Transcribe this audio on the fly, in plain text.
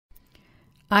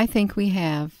I think we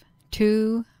have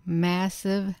two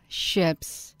massive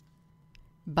ships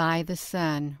by the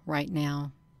sun right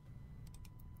now.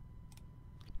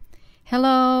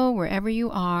 Hello, wherever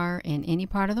you are in any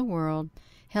part of the world.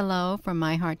 Hello from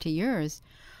my heart to yours.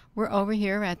 We're over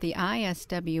here at the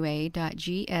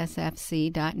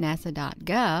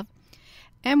iswa.gsfc.nasa.gov,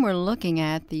 and we're looking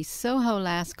at the Soho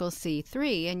Laskel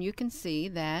C3, and you can see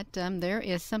that there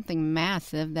is something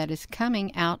massive that is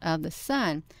coming out of the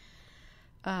sun.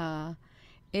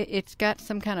 It's got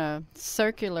some kind of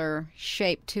circular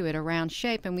shape to it, a round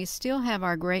shape, and we still have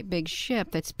our great big ship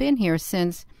that's been here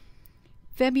since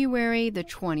February the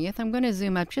 20th. I'm going to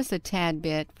zoom up just a tad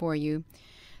bit for you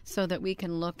so that we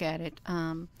can look at it.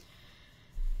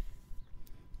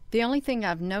 The only thing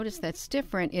I've noticed that's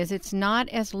different is it's not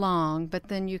as long, but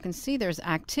then you can see there's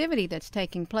activity that's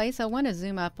taking place. I want to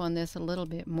zoom up on this a little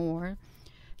bit more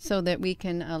so that we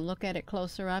can look at it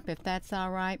closer up, if that's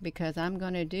all right, because I'm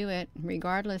going to do it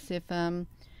regardless if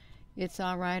it's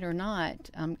all right or not.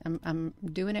 I'm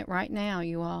doing it right now,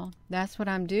 you all. That's what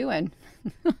I'm doing.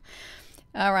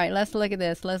 All right, let's look at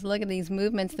this. Let's look at these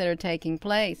movements that are taking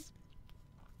place.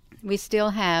 We still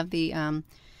have the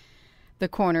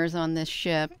corners on this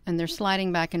ship, and they're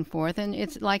sliding back and forth, and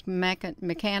it's like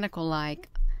mechanical-like.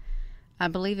 I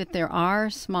believe that there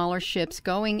are smaller ships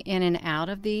going in and out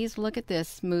of these. Look at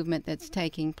this movement that's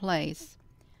taking place.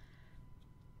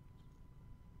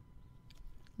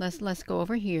 Let's go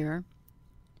over here.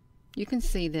 You can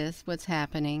see this, what's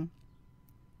happening.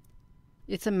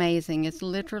 It's amazing. It's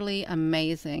literally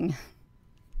amazing.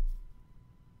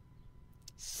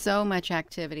 So much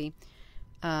activity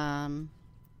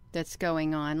that's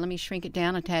going on. Let me shrink it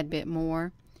down a tad bit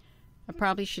more. I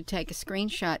probably should take a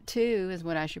screenshot too, is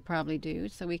what I should probably do,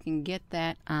 so we can get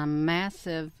that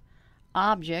massive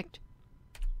object.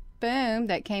 Boom,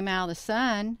 that came out of the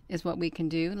sun is what we can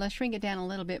do. Let's shrink it down a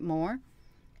little bit more.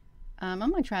 I'm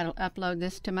going to try to upload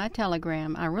this to my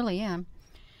Telegram. I really am.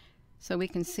 So we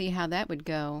can see how that would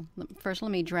go. First,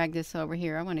 let me drag this over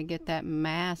here. I want to get that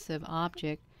massive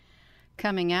object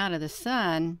coming out of the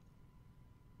sun.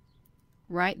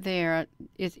 Right there.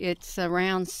 It's a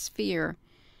round sphere.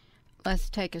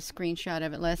 Let's take a screenshot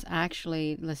of it. Let's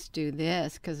do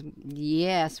this, because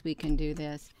yes, we can do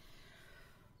this.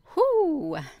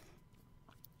 Whoo!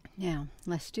 Now,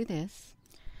 let's do this.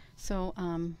 So,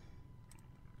 and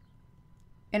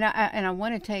I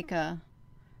want to take a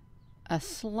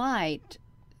slight,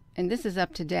 and this is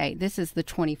up to date. This is the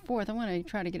 24th. I want to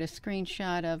try to get a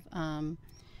screenshot of,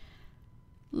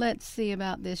 let's see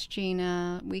about this,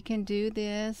 Gina. We can do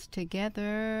this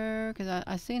together, because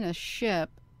I seen a ship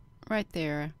right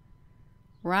there.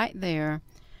 Right there.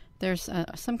 There's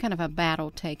some kind of a battle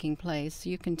taking place.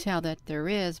 You can tell that there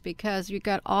is, because you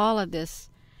got all of this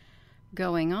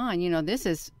going on. You know, this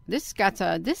got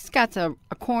a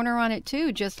corner on it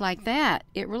too, just like that.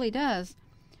 It really does.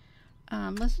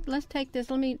 Let's take this.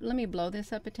 Let me blow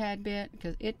this up a tad bit,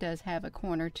 because it does have a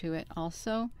corner to it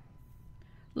also.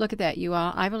 Look at that, you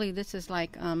all. I believe this is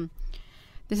like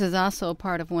this is also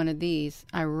part of one of these.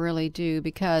 I really do,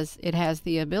 because it has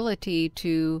the ability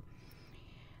to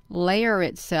layer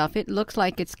itself. It looks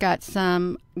like it's got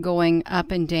some going up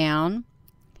and down,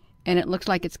 and it looks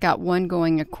like it's got one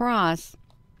going across,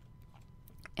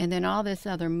 and then all this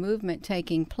other movement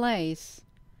taking place.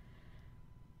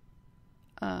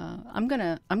 I'm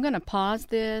gonna pause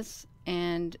this,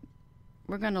 and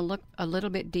we're gonna look a little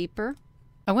bit deeper.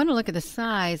 I want to look at the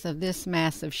size of this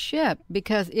massive ship,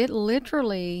 because it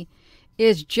literally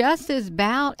is just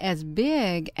about as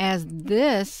big as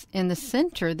this in the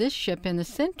center, this ship in the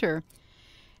center.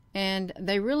 And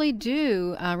they really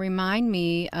do remind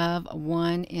me of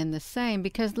one in the same,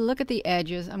 because look at the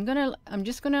edges. I'm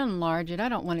just gonna enlarge it. I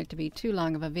don't want it to be too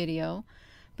long of a video,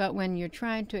 but when you're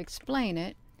trying to explain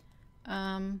it,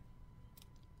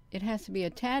 it has to be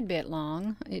a tad bit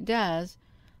long. It does.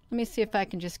 Let me see if I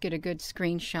can just get a good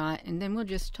screenshot, and then we'll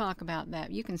just talk about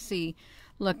that. You can see,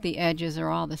 look, the edges are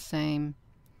all the same.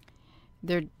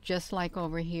 They're just like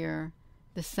over here,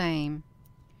 the same.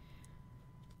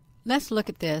 Let's look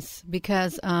at this,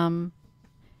 because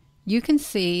you can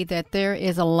see that there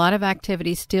is a lot of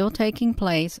activity still taking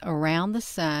place around the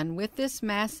sun with this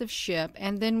massive ship,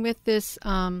 and then with this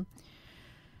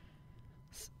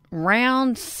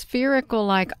round spherical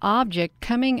like object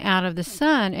coming out of the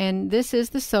sun. And this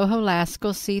is the Soho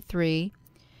Laskel C3.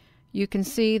 You can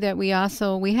see that we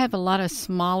have a lot of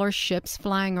smaller ships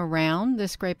flying around.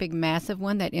 This great big massive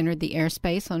one that entered the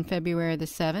airspace on February the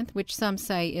 7th, which some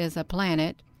say is a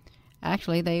planet.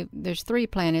 Actually, there's 3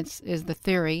 planets is the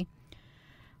theory.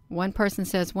 One person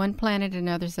says one planet,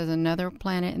 another says another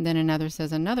planet, and then another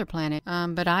says another planet.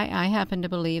 But I happen to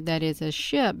believe that is a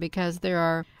ship because there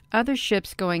are other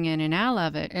ships going in and out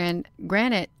of it. And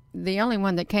granted, the only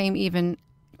one that came even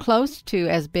close to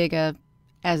as big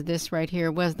as this right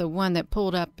here was the one that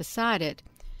pulled up beside it.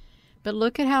 But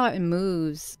look at how it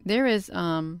moves. There is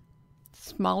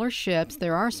smaller ships.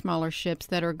 There are smaller ships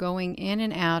that are going in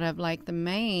and out of like the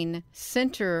main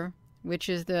center, which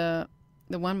is the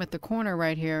one with the corner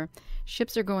right here.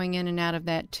 Ships are going in and out of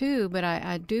that too, but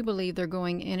I do believe they're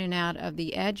going in and out of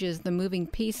the edges, the moving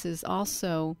pieces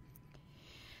also.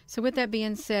 So with that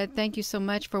being said, thank you so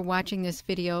much for watching this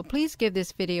video. Please give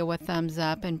this video a thumbs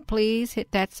up and please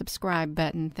hit that subscribe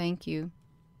button. Thank you.